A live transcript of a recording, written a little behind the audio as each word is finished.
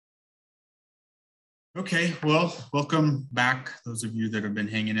Okay, well, welcome back, those of you that have been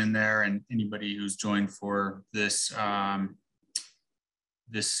hanging in there, and anybody who's joined for this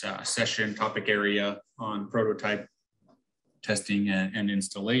session topic area on prototype testing and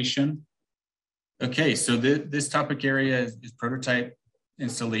installation. Okay, so this topic area is prototype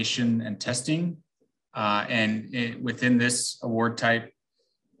installation and testing, within this award type,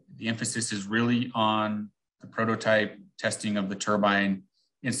 the emphasis is really on the prototype testing of the turbine.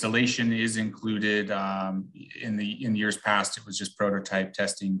 Installation is included in years past. It was just prototype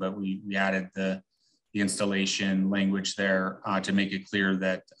testing, but we added the installation language there to make it clear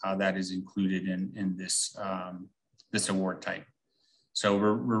that that is included in this this award type. So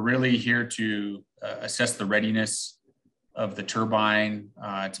we're really here to assess the readiness of the turbine,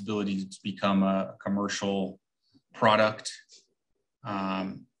 its ability to become a commercial product.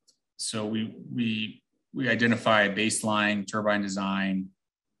 So we identify a baseline turbine design,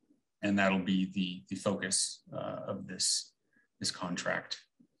 and that'll be the focus of this contract.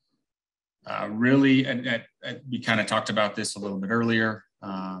 Really, and we kind of talked about this a little bit earlier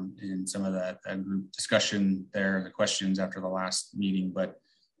in some of that group discussion there, the questions after the last meeting, but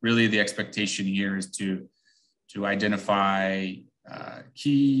really the expectation here is to identify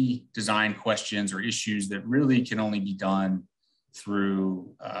key design questions or issues that really can only be done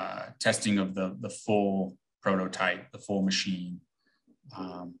through testing of the full prototype, the full machine,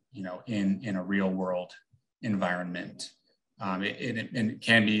 in a real world environment. And it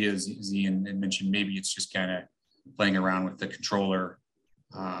can be, as Ian had mentioned, maybe it's just kind of playing around with the controller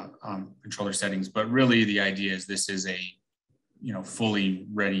settings, but really the idea is this is a fully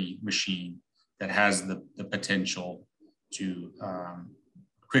ready machine that has the potential to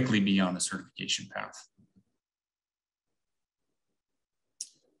quickly be on the certification path.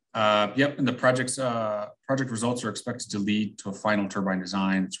 And the project results are expected to lead to a final turbine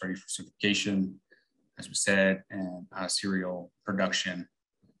design that's ready for certification, as we said, and serial production.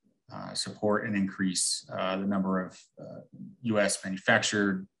 Support and increase the number of U.S.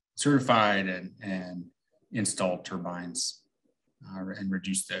 manufactured, certified, and installed turbines, and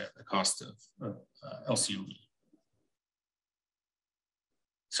reduce the cost of LCOE.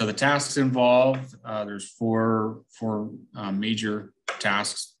 So the tasks involved, there's four major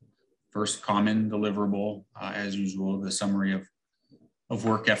tasks. First, common deliverable, as usual, the summary of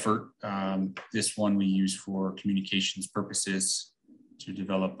work effort. This one we use for communications purposes to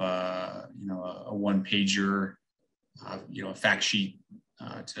develop a one-pager, a fact sheet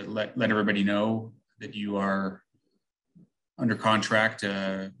to let everybody know that you are under contract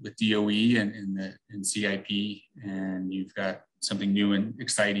with DOE and CIP, and you've got something new and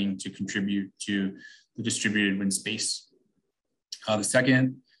exciting to contribute to the distributed wind space. The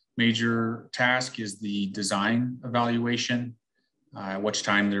second major task is the design evaluation, at which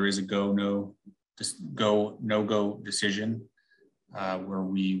time there is a no-go decision, where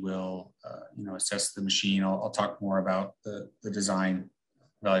we will assess the machine. I'll talk more about the design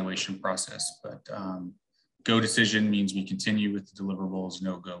evaluation process, but go decision means we continue with the deliverables.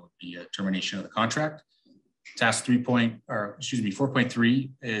 No-go would be a termination of the contract. Task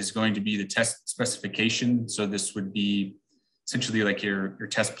 4.3 is going to be the test specification. So this would be essentially like your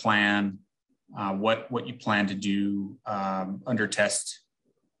test plan, what you plan to do under test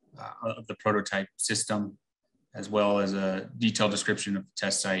of the prototype system, as well as a detailed description of the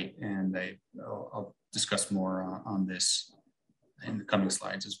test site. And I'll discuss more on this in the coming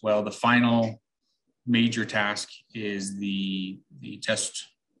slides as well. The final major task is the test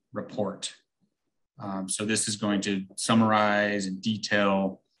report. So this is going to summarize and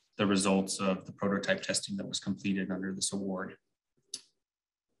detail the results of the prototype testing that was completed under this award.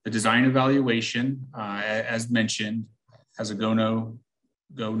 The design evaluation, as mentioned, has a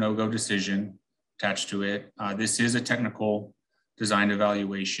no-go decision attached to it. This is a technical design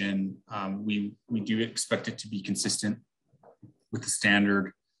evaluation. We do expect it to be consistent with the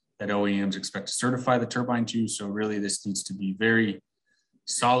standard that OEMs expect to certify the turbine to. So really this needs to be very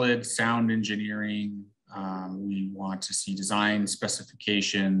solid sound engineering. We want to see design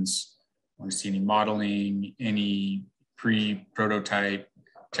specifications, want to see any modeling, any pre-prototype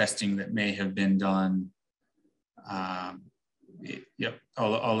testing that may have been done.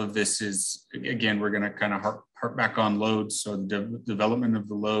 All of this is, again, we're going to kind of harp back on loads. So the development of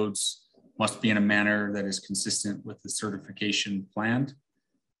the loads must be in a manner that is consistent with the certification planned.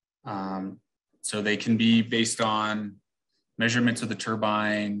 So they can be based on measurements of the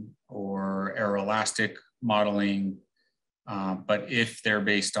turbine or aeroelastic modeling. But if they're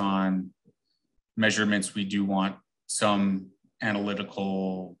based on measurements, we do want some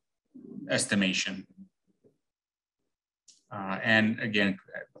analytical estimation. And again,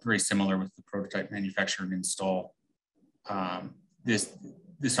 very similar with the prototype, manufacture, and install.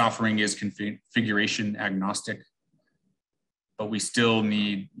 This offering is configuration agnostic, but we still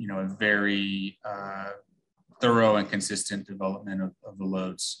need, a very thorough and consistent development of the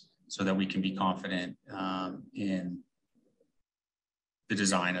loads so that we can be confident in the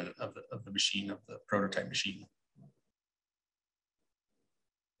design of the machine, of the prototype machine.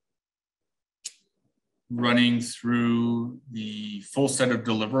 Running through the full set of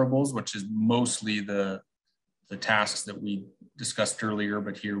deliverables, which is mostly the tasks that we discussed earlier,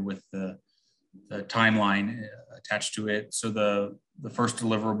 but here with the timeline attached to it. So the first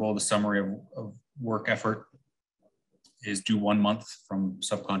deliverable, the summary of work effort, is due 1 month from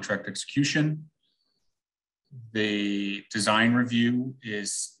subcontract execution. The design review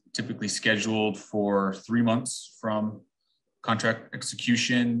is typically scheduled for 3 months from contract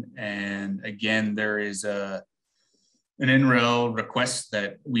execution. And again, there is an NREL request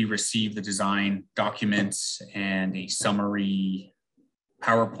that we receive the design documents and a summary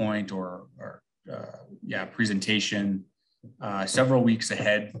PowerPoint or presentation several weeks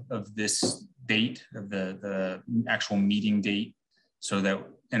ahead of this date, of the actual meeting date, so that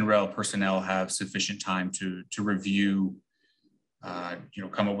NREL personnel have sufficient time to review,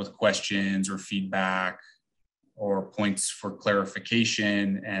 come up with questions or feedback or points for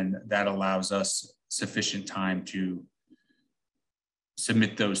clarification, and that allows us sufficient time to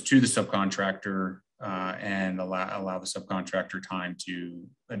submit those to the subcontractor and allow the subcontractor time to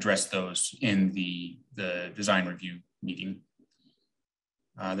address those in the design review meeting.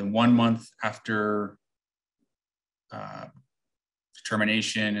 Then 1 month after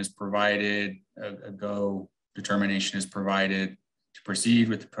determination is provided, a go determination is provided to proceed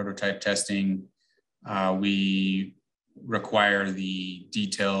with the prototype testing. We require the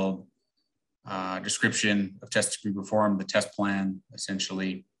detailed description of tests to be performed, the test plan,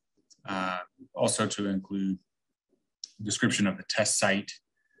 essentially. Also to include description of the test site,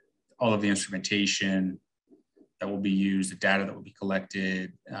 all of the instrumentation that will be used, the data that will be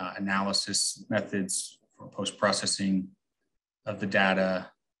collected, analysis methods for post-processing of the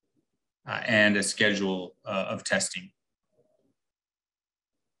data, and a schedule of testing.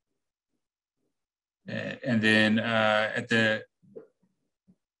 And then at the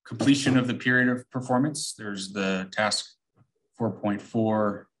completion of the period of performance, there's the task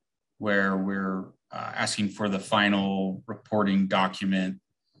 4.4, where we're asking for the final reporting document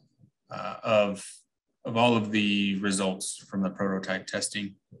of all of the results from the prototype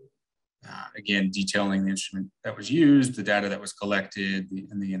testing. Again, detailing the instrument that was used, the data that was collected,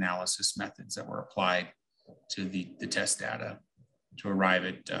 and the analysis methods that were applied to the test data to arrive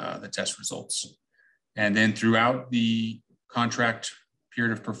at the test results. And then throughout the contract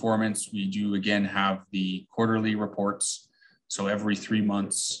period of performance, we do again have the quarterly reports. So every 3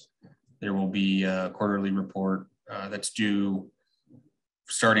 months, there will be a quarterly report that's due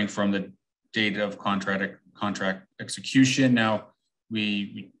starting from the date of contract execution. Now,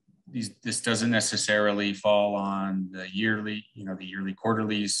 this doesn't necessarily fall on the yearly, the yearly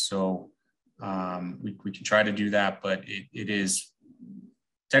quarterlies. So we can try to do that, but it is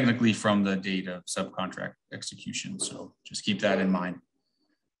technically from the date of subcontract execution. So just keep that in mind.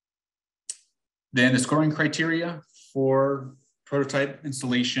 Then the scoring criteria for prototype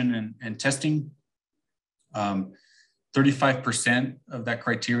installation and testing. 35% of that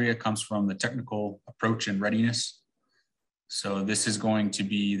criteria comes from the technical approach and readiness. So this is going to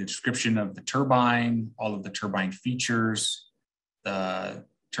be the description of the turbine, all of the turbine features, the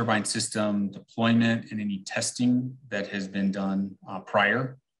turbine system deployment, and any testing that has been done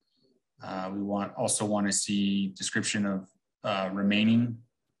prior. We also want to see description of remaining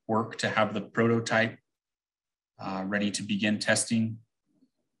work to have the prototype ready to begin testing.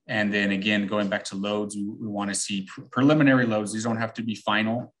 And then again, going back to loads, we want to see preliminary loads. These don't have to be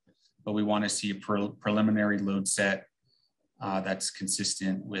final, but we want to see a preliminary load set that's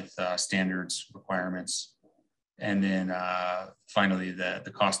consistent with standards requirements. And then finally,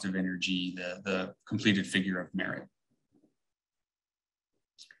 the cost of energy, the completed figure of merit.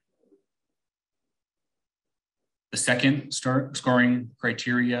 The second scoring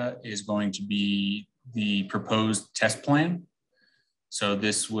criteria is going to be the proposed test plan. So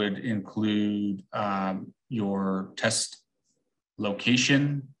this would include your test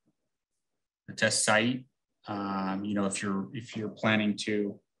location, the test site. If you're planning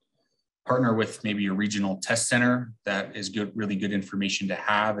to partner with maybe a regional test center, that is really good information to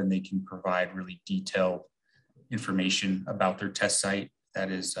have, and they can provide really detailed information about their test site.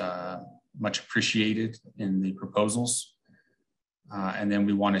 That is much appreciated in the proposals. And then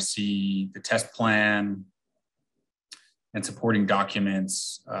we want to see the test plan, and supporting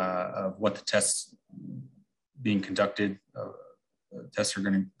documents of what the tests being conducted, tests are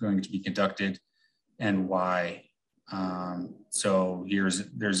going to be conducted, and why. So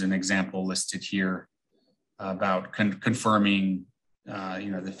there's an example listed here about confirming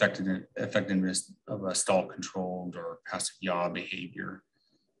the effectiveness of a stall-controlled or passive yaw behavior.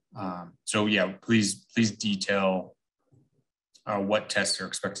 So yeah, please detail what tests are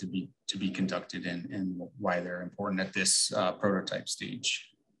expected to be conducted and why they're important at this prototype stage.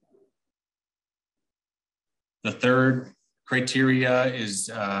 The third criteria is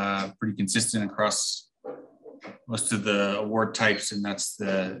pretty consistent across most of the award types, and that's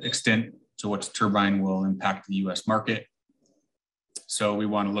the extent to which the turbine will impact the US market. So we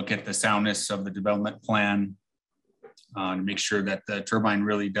want to look at the soundness of the development plan to make sure that the turbine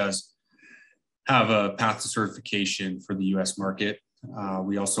really does have a path to certification for the US market.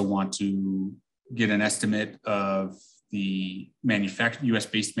 We also want to get an estimate of the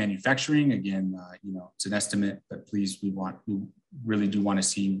US-based manufacturing. Again, it's an estimate, but please, we really do want to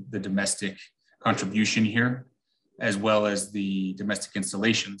see the domestic contribution here, as well as the domestic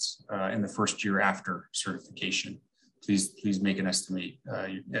installations in the first year after certification. Please make an estimate,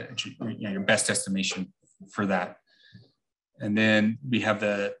 your best estimation for that. And then we have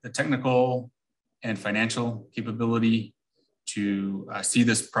the technical and financial capability to see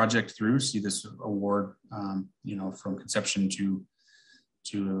this project through, see this award, from conception to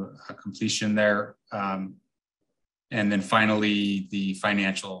completion there. And then finally, the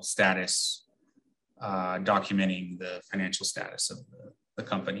financial status, documenting the financial status of the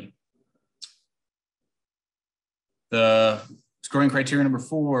company. The scoring criteria number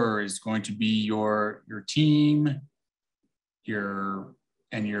 4 is going to be your team, your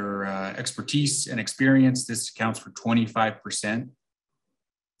expertise and experience. This accounts for 25%.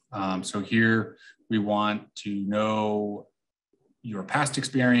 So here we want to know your past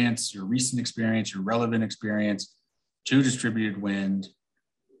experience, your recent experience, your relevant experience to distributed wind,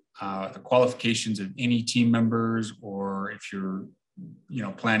 the qualifications of any team members, or if you're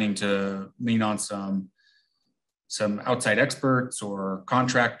planning to lean on some outside experts or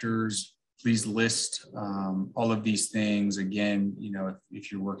contractors, please list all of these things. Again,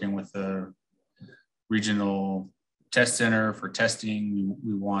 if you're working with a regional test center for testing,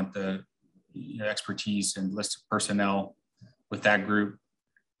 we want the expertise and list of personnel with that group.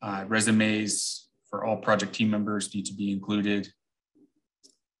 Resumes for all project team members need to be included.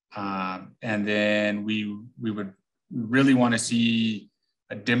 And then we really want to see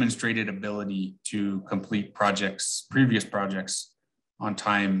a demonstrated ability to complete previous projects on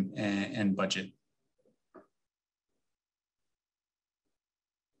time and budget.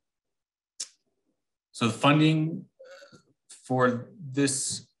 So the funding for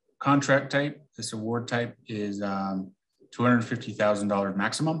this contract type, this award type, is $250,000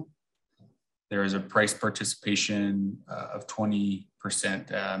 maximum. There is a price participation of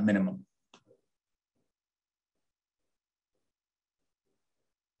 20% minimum.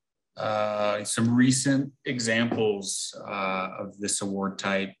 Some recent examples of this award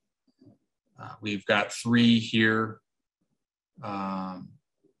type. We've got 3 here. On-site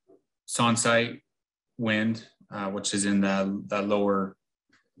wind, which is in the lower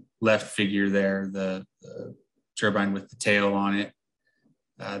left figure there, the turbine with the tail on it.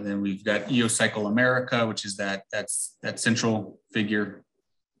 Then we've got EOCycle America, which is that central figure.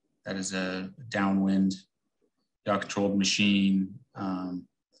 That is a downwind yaw-controlled machine.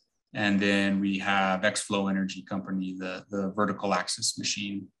 And then we have X-Flow Energy Company, the vertical axis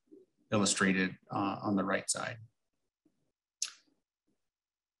machine, illustrated on the right side.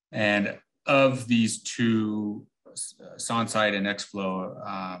 And of these 2, Sonside and X-Flow,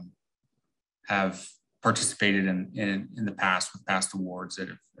 have participated in the past with past awards that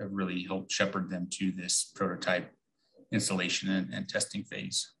have really helped shepherd them to this prototype installation and testing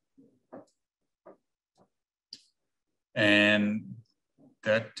phase. And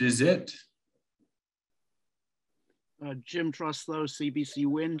that is it. Jim Truslow, CBC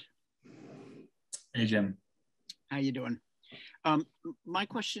Wind. Hey, Jim. How you doing? My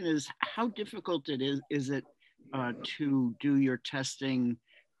question is, how difficult is it to do your testing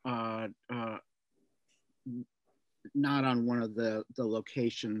not on one of the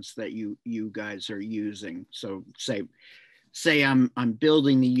locations that you guys are using? So say I'm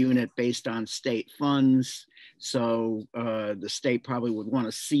building the unit based on state funds, so the state probably would want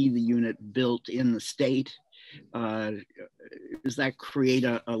to see the unit built in the state. Does that create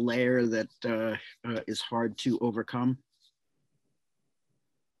a layer that is hard to overcome?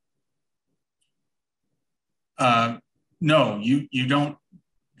 No, you don't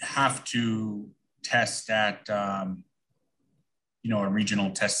have to test at a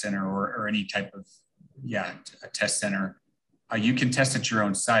regional test center or any type of, a test center, you can test at your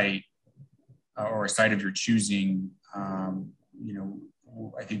own site or a site of your choosing.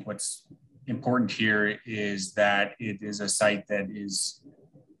 I think what's important here is that it is a site that is,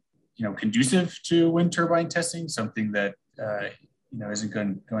 conducive to wind turbine testing, something that, isn't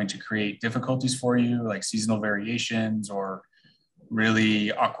going to create difficulties for you, like seasonal variations or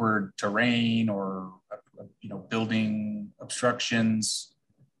really awkward terrain or, building obstructions.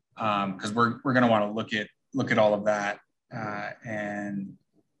 Because we're going to want to look at all of that. And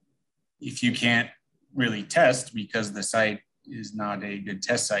if you can't really test because the site is not a good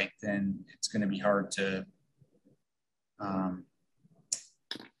test site, then it's going to be hard to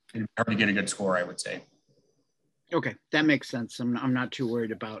get a good score, I would say. Okay, that makes sense. I'm not too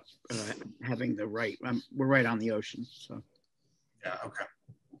worried about having the right. We're right on the ocean, so. Yeah. Okay.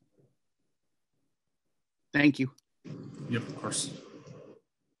 Thank you. Yep. Of course.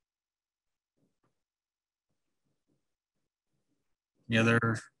 Any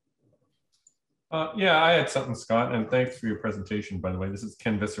other? Yeah, I had something, Scott, and thanks for your presentation, by the way. This is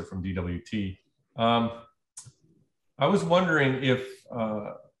Ken Visser from DWT. I was wondering if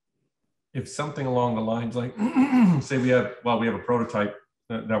something along the lines like, say we have a prototype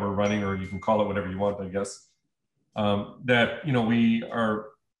that we're running, or you can call it whatever you want, I guess, that, we are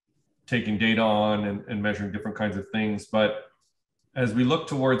taking data on and measuring different kinds of things. But as we look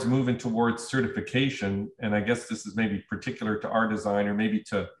towards moving towards certification, and I guess this is maybe particular to our design or maybe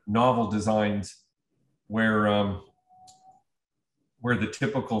to novel designs where the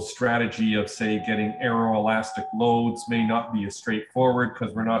typical strategy of, say, getting aeroelastic loads may not be as straightforward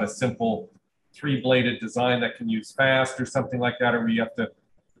because we're not a simple three-bladed design that can use fast or something like that, or we have to,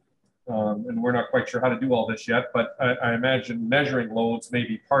 and we're not quite sure how to do all this yet, but I imagine measuring loads may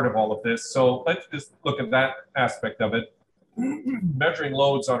be part of all of this. So let's just look at that aspect of it. Measuring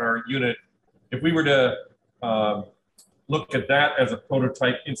loads on our unit, if we were to look at that as a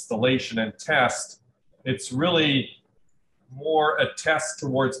prototype installation and test, it's really more a test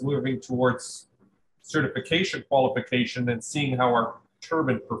towards moving towards certification qualification and seeing how our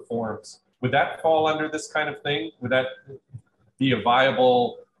turbine performs. Would that fall under this kind of thing? Would that be a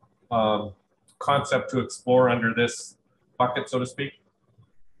viable concept to explore under this bucket, so to speak?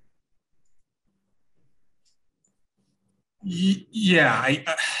 Yeah, I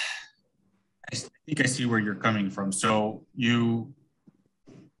think I see where you're coming from. So you,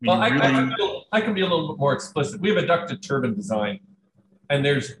 well, I can be a little bit more explicit. We have a ducted turbine design, and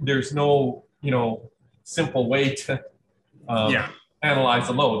there's no simple way to analyze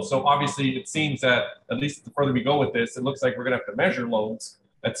the load. So obviously, it seems that at least the further we go with this, it looks like we're going to have to measure loads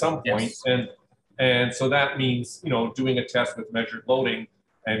at some point, and so that means doing a test with measured loading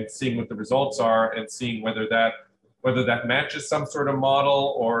and seeing what the results are and seeing whether that matches some sort of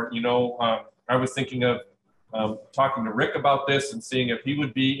model, or I was thinking of talking to Rick about this and seeing if he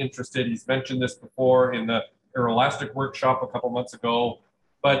would be interested. He's mentioned this before in the aeroelastic workshop a couple months ago.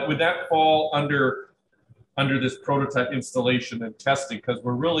 But would that fall under this prototype installation and testing? Because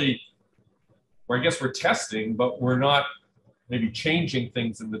I guess we're testing, but we're not maybe changing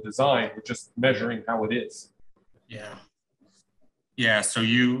things in the design. We're just measuring how it is. Yeah. Yeah. So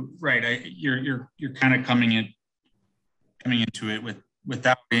you're kind of coming into it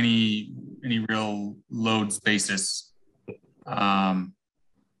without any real loads basis. I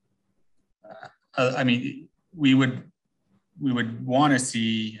mean, we would want to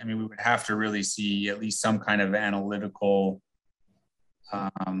see, we would have to really see at least some kind of analytical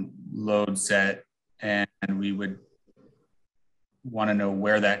load set, and we would want to know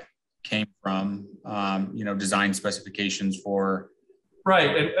where that came from, design specifications for.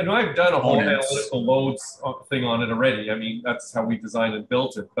 Right, and I've done a whole analytical loads thing on it already. That's how we designed and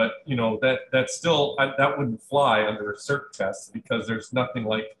built it. But that's still, that wouldn't fly under a cert test because there's nothing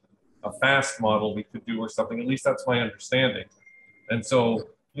like a fast model we could do or something. At least that's my understanding. And so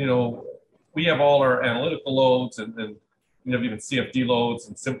we have all our analytical loads and we have even CFD loads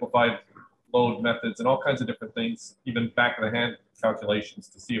and simplified load methods and all kinds of different things, even back of the hand calculations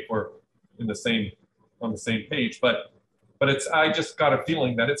to see if we're on the same page. But I just got a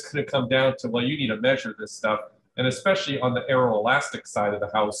feeling that it's going to come down to, well, you need to measure this stuff, and especially on the aeroelastic side of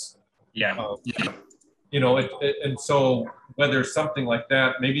the house. And so whether something like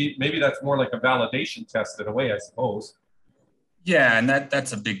that, maybe that's more like a validation test in a way, I suppose. Yeah, and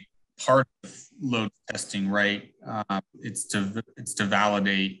that's a big part of load testing, right? It's to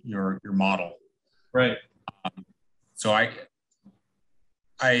validate your model, right? So I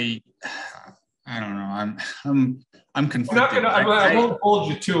don't know. I'm conflicted. I won't hold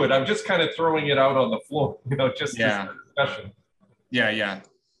you to it. I'm just kind of throwing it out on the floor, just yeah. discussion. Yeah.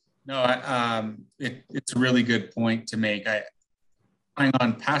 No, it's a really good point to make. Relying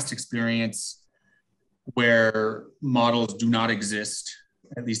on past experience where models do not exist,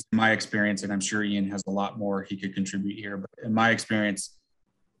 at least in my experience, and I'm sure Ian has a lot more he could contribute here, but in my experience,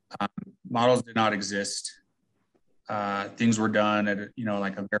 models did not exist. Things were done at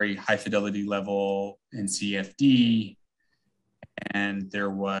like a very high fidelity level in CFD, and there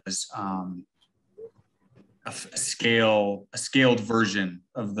was a scaled version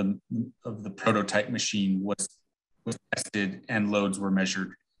of the prototype machine was tested and loads were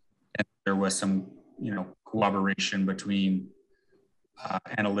measured, and there was some cooperation between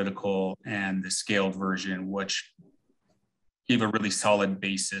analytical and the scaled version, which gave a really solid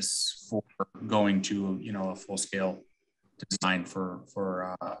basis for going to a full scale design for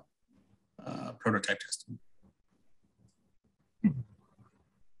prototype testing.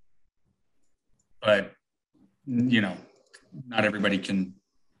 But not everybody can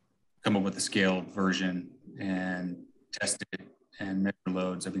come up with a scaled version and test it and measure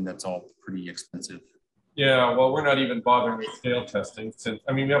loads. I mean, that's all pretty expensive. Yeah, well, we're not even bothering with scale testing. Since,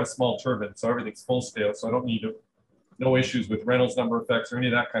 I mean, we have a small turbine, so everything's full scale, so I don't need no issues with Reynolds number effects or any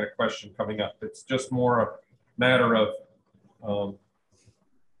of that kind of question coming up. It's just more a matter of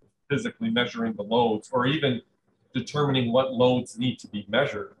physically measuring the loads, or even determining what loads need to be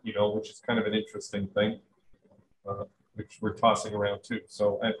measured, which is kind of an interesting thing, which we're tossing around too.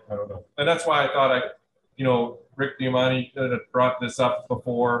 So I don't know. And that's why I thought Rick Diamante brought this up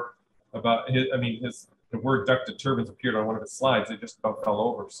before about the word ducted turbines appeared on one of his slides. It just about fell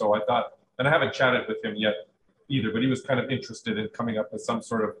over. So I thought, and I haven't chatted with him yet either, but he was kind of interested in coming up with some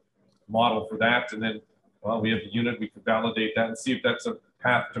sort of model for that. And then, well, we have the unit, we could validate that and see if that's a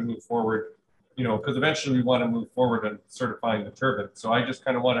path to move forward, because eventually we want to move forward on certifying the turbine. So I just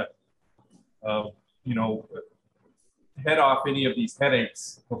kind of want to, head off any of these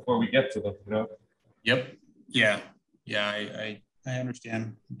headaches before we get to them, Yep. Yeah. I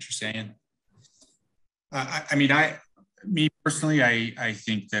understand what you're saying. Me personally, I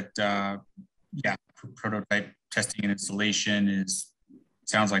think that, prototype testing and installation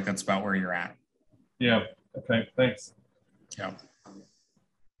sounds like that's about where you're at. Yeah. Okay. Thanks. Yeah.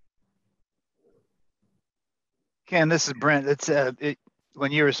 Ken, this is Brent.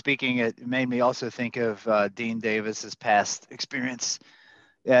 When you were speaking, it made me also think of Dean Davis's past experience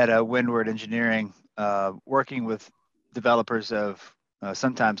at Windward Engineering, working with developers of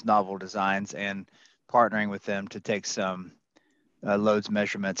sometimes novel designs and partnering with them to take some loads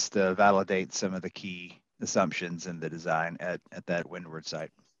measurements to validate some of the key assumptions in the design at that Windward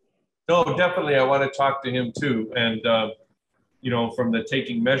site. No, definitely. I want to talk to him too. And, from the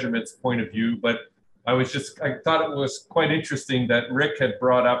taking measurements point of view, but I thought it was quite interesting that Rick had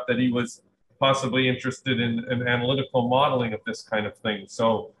brought up that he was possibly interested in analytical modeling of this kind of thing.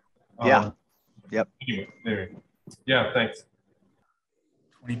 So, yeah. Yep. Anyway, yeah, thanks.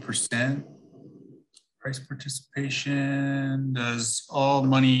 20% price participation. Does all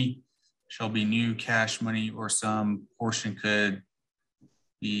money shall be new cash money, or some portion could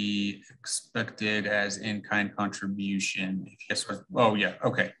be expected as in-kind contribution? Yes. Oh, yeah.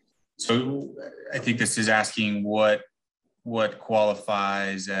 Okay. So I think this is asking what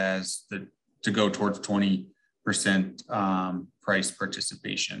qualifies as to go towards 20% price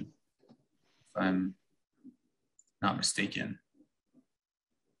participation, if I'm not mistaken.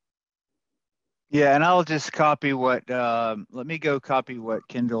 Yeah, and I'll just copy what, let me go copy what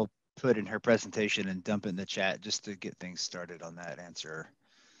Kendall put in her presentation and dump it in the chat just to get things started on that answer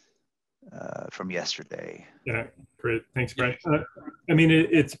from yesterday. Yeah, great. Thanks, Brent.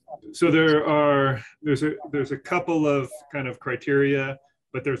 It's so there's a couple of kind of criteria,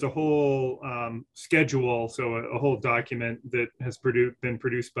 but there's a whole schedule, so a whole document that has been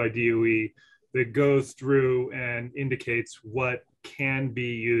produced by DOE that goes through and indicates what can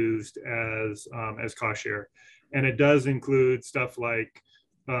be used as cost share, and it does include stuff like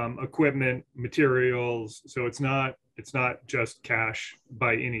equipment, materials. So it's not just cash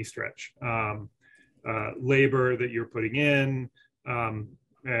by any stretch. Labor that you're putting in, and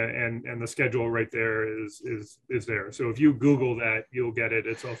the schedule right there is there. So if you Google that, you'll get it.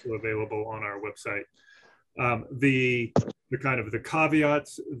 It's also available on our website. The kind of the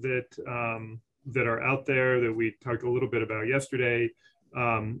caveats that are out there that we talked a little bit about yesterday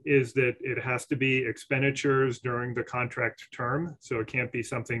is that it has to be expenditures during the contract term. So it can't be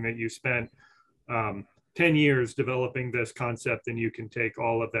something that you spent 10 years developing this concept and you can take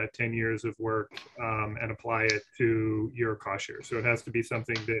all of that 10 years of work and apply it to your cost share. So it has to be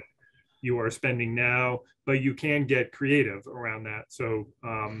something that you are spending now, but you can get creative around that. So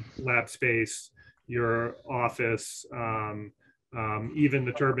lab space, your office, even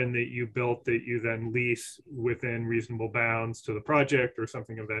the turbine that you built that you then lease within reasonable bounds to the project or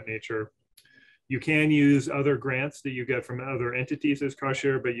something of that nature. You can use other grants that you get from other entities as cost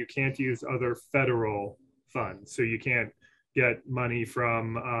share, but you can't use other federal funds. So you can't get money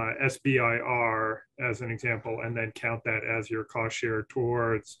from SBIR as an example, and then count that as your cost share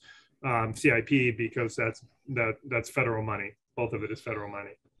towards CIP, because that's federal money. Both of it is federal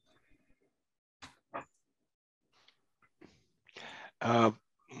money.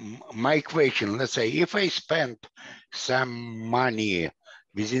 My question, let's say if I spend some money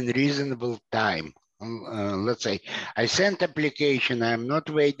within reasonable time, let's say I sent application, I'm not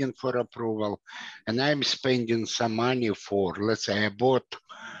waiting for approval, and I'm spending some money for, let's say I bought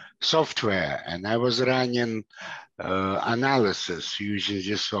software and I was running analysis using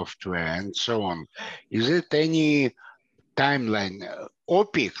the software and so on. Is it any timeline?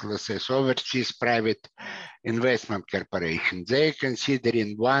 OPIC, let's say, so Overseas Private Investment Corporation, they're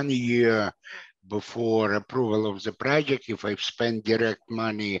considering 1 year before approval of the project. If I've spent direct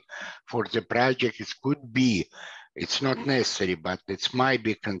money for the project, it could be, it's not necessary, but it might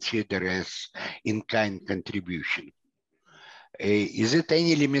be considered as in-kind contribution. Is it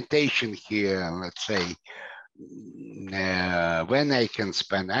any limitation here, let's say, when I can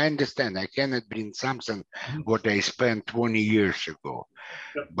spend? I understand I cannot bring something what I spent 20 years ago,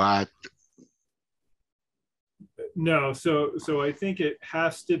 but no. So I think it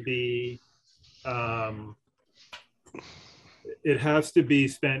has to be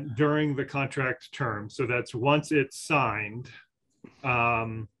spent during the contract term. So that's once it's signed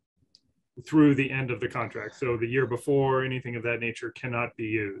through the end of the contract. So the year before, anything of that nature cannot be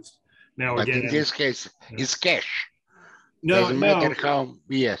used. Now, but again, in this case, it's cash. No, doesn't matter how.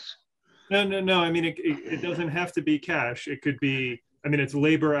 Yes. No. I mean, it doesn't have to be cash. It could be, I mean, it's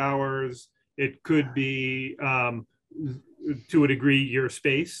labor hours. It could be, to a degree, your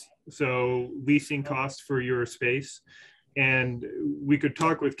space. So leasing costs for your space. And we could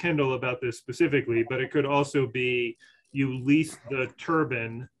talk with Kendall about this specifically, but it could also be you lease the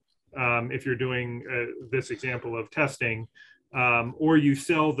turbine if you're doing this example of testing, or you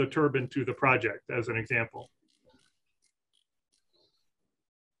sell the turbine to the project as an example.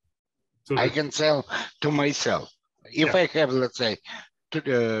 So I can sell to myself. If I have, let's say,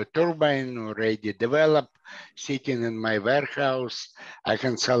 the turbine already developed, sitting in my warehouse, I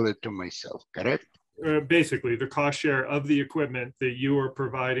can sell it to myself, correct? Basically, the cost share of the equipment that you are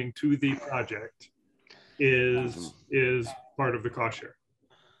providing to the project is part of the cost share.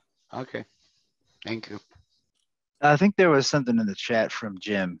 Okay, thank you. I think there was something in the chat from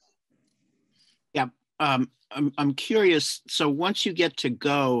Jim. Yeah, I'm curious. So once you get to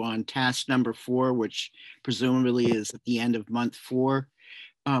go on task number 4, which presumably is at the end of month 4,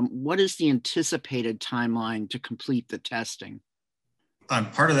 what is the anticipated timeline to complete the testing?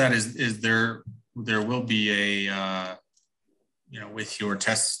 Part of that is there will be a, with your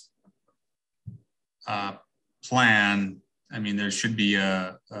test plan, I mean, there should be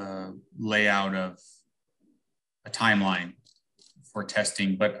a layout of a timeline for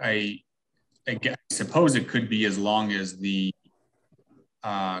testing, but I suppose it could be as long as the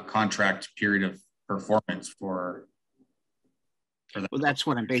contract period of performance for that. Well, that's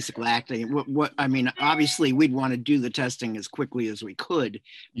what I'm basically asking. What I mean, obviously, we'd want to do the testing as quickly as we could.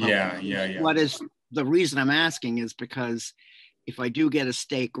 Yeah. What is the reason I'm asking is because if I do get a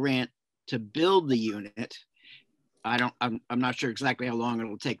state grant to build the unit, I'm not sure exactly how long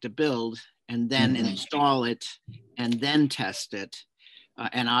it'll take to build and then install it and then test it.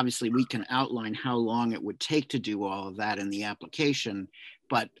 And obviously we can outline how long it would take to do all of that in the application.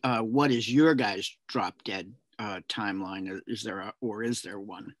 But what is your guys' drop dead timeline? Is there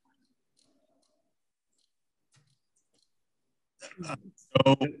one?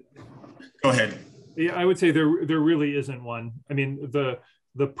 So, go ahead. Yeah, I would say there really isn't one. I mean,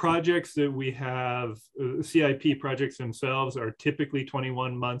 the projects that we have, CIP projects themselves are typically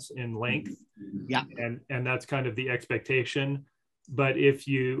 21 months in length. Yeah. And that's kind of the expectation. But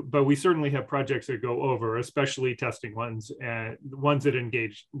we certainly have projects that go over, especially testing ones and ones that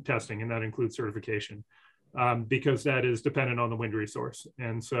engage testing, and that includes certification, because that is dependent on the wind resource.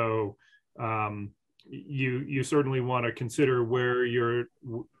 And so you certainly want to consider where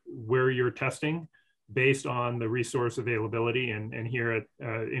you're testing based on the resource availability. And here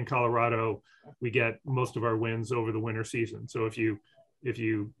in Colorado, we get most of our winds over the winter season. So if you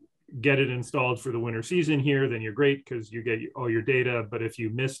get it installed for the winter season here, then you're great because you get all your data. But if you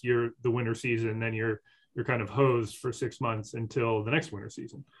miss the winter season, then you're kind of hosed for 6 months until the next winter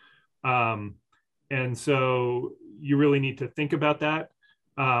season. And so you really need to think about that.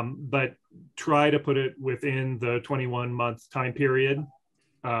 but try to put it within the 21-month time period.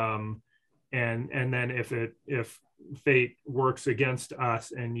 And then if fate works against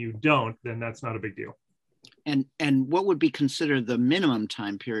us and you don't, then that's not a big deal. And what would be considered the minimum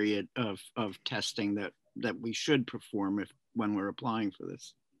time period of testing that we should perform when we're applying for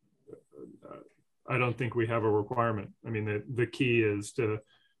this? I don't think we have a requirement. I mean, the key is to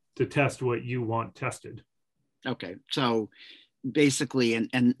test what you want tested. Okay, so basically,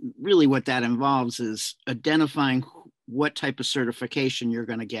 and really what that involves is identifying what type of certification you're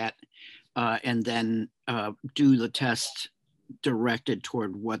going to get, and then do the test directed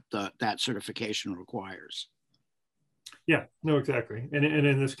toward what that certification requires. Yeah, no, exactly. And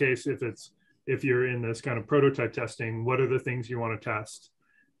in this case, if you're in this kind of prototype testing, what are the things you want to test?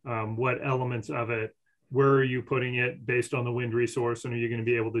 What elements of it? Where are you putting it based on the wind resource? And are you going to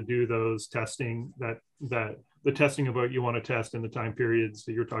be able to do those testing the testing of what you want to test in the time periods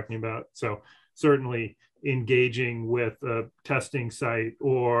that you're talking about? So certainly engaging with a testing site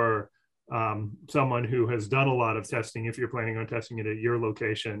or someone who has done a lot of testing, if you're planning on testing it at your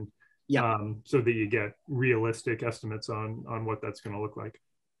location, so that you get realistic estimates on what that's going to look like.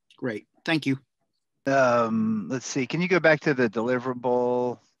 Great, thank you. Let's see, can you go back to the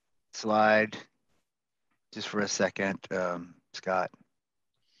deliverable slide just for a second, Scott?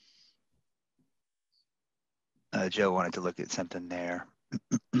 Joe wanted to look at something there.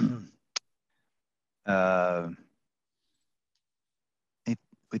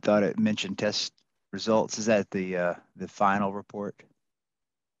 We thought it mentioned test results. Is that the final report?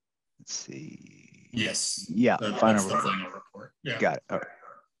 Let's see. Yes. Yeah, final report. Yeah. Got it. All right.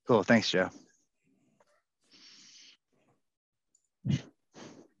 Cool. Thanks, Joe.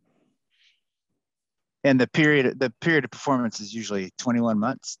 And the period of performance is usually 21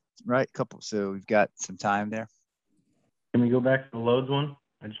 months, right? So we've got some time there. Can we go back to the loads one?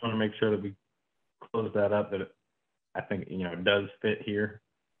 I just want to make sure that we close that up, that I think, it does fit here.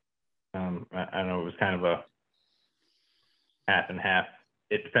 I know it was kind of a half and half,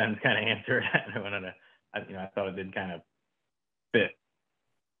 it depends kind of answer. I thought it did kind of fit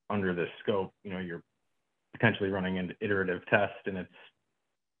under the scope. You're potentially running an iterative test, and it's,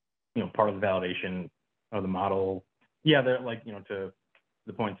 part of the validation of the model. Yeah, they're like, to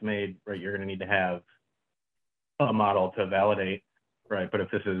the points made, right, you're going to need to have a model to validate, right? But if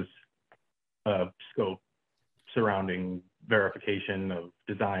this is a scope surrounding verification of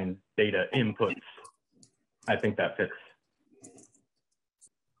design data inputs, I think that fits.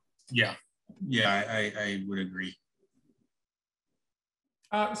 Yeah, I would agree.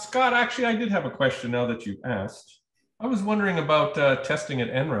 Scott, actually, I did have a question now that you've asked. I was wondering about testing at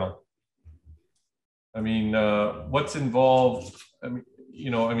NREL. I mean, what's involved? I mean,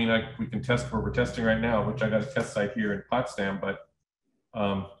 we can test where we're testing right now, which I got a test site here in Potsdam, but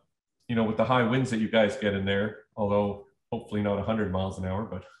with the high winds that you guys get in there, although hopefully not 100 miles an hour,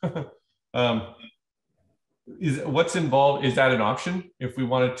 but what's involved? Is that an option if we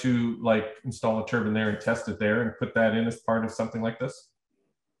wanted to install a turbine there and test it there and put that in as part of something like this?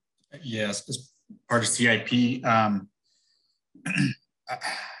 Yes, as part of CIP.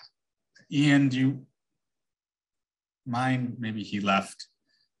 Ian, do you mind? Maybe he left.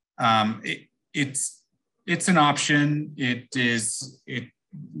 It's an option. It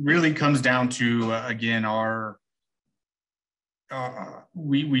really comes down to again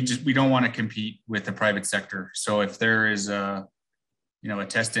we don't want to compete with the private sector. So if there is a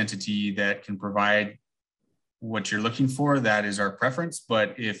test entity that can provide what you're looking for, that is our preference.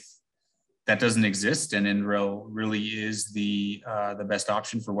 But if that doesn't exist and NREL really is the best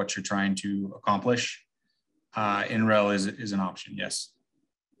option for what you're trying to accomplish, NREL is an option. Yes.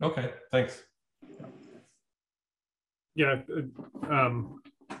 Okay, thanks. Yeah,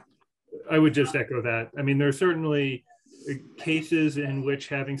 I would just echo that. I mean, there are certainly cases in which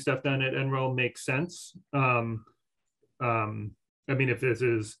having stuff done at NREL makes sense. I mean, if this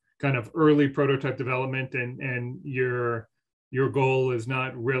is kind of early prototype development and your goal is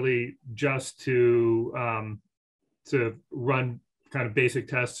not really just to run kind of basic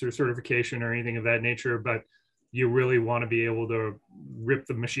tests or certification or anything of that nature, but you really want to be able to rip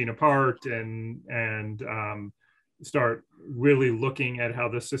the machine apart and start really looking at how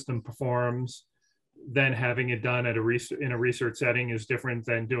the system performs, then having it done at in a research setting is different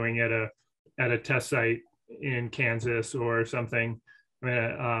than doing it at a test site in Kansas or something.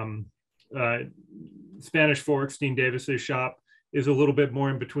 Spanish Forks, Dean Davis's shop, is a little bit more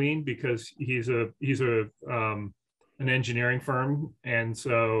in between because he's an engineering firm, and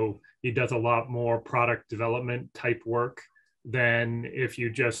so he does a lot more product development type work than if you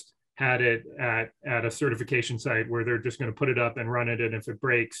just had it at a certification site where they're just going to put it up and run it, and if it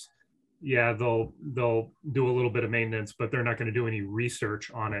breaks, yeah, they'll do a little bit of maintenance, but they're not going to do any research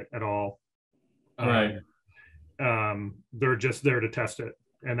on it at all. Right. They're just there to test it,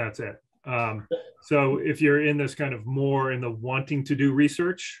 and that's it. So if you're in this kind of more in the wanting to do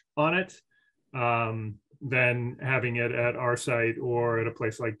research on it, then having it at our site or at a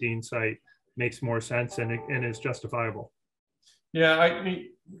place like Dean's site makes more sense and is justifiable. Yeah,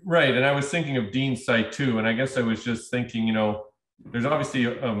 right. And I was thinking of Dean's site too. And I guess I was just thinking, you know, there's obviously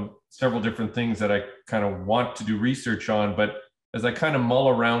several different things that I kind of want to do research on, but as I kind of mull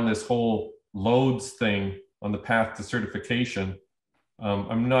around this whole loads thing on the path to certification,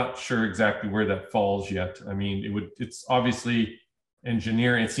 I'm not sure exactly where that falls yet. I mean, it's obviously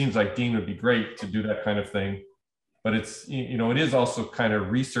engineering. It seems like Dean would be great to do that kind of thing, but it's, you know, it is also kind of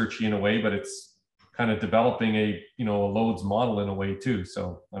researchy in a way, but it's kind of developing a, you know, a loads model in a way too.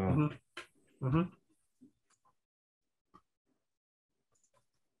 So I don't know. Mm-hmm. Mm-hmm.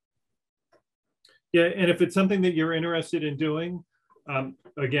 Yeah, and if it's something that you're interested in doing,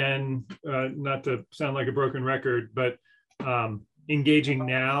 again, not to sound like a broken record, but engaging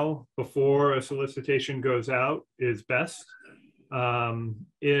now before a solicitation goes out is best.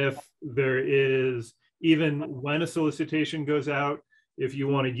 If there is, even when a solicitation goes out, if you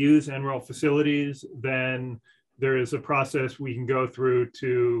want to use NREL facilities, then there is a process we can go through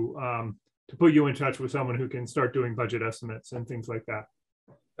to put you in touch with someone who can start doing budget estimates and things like that.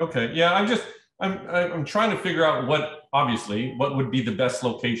 Okay, yeah, I'm trying to figure out what would be the best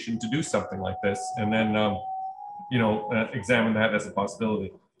location to do something like this, and then you know, examine that as a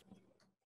possibility.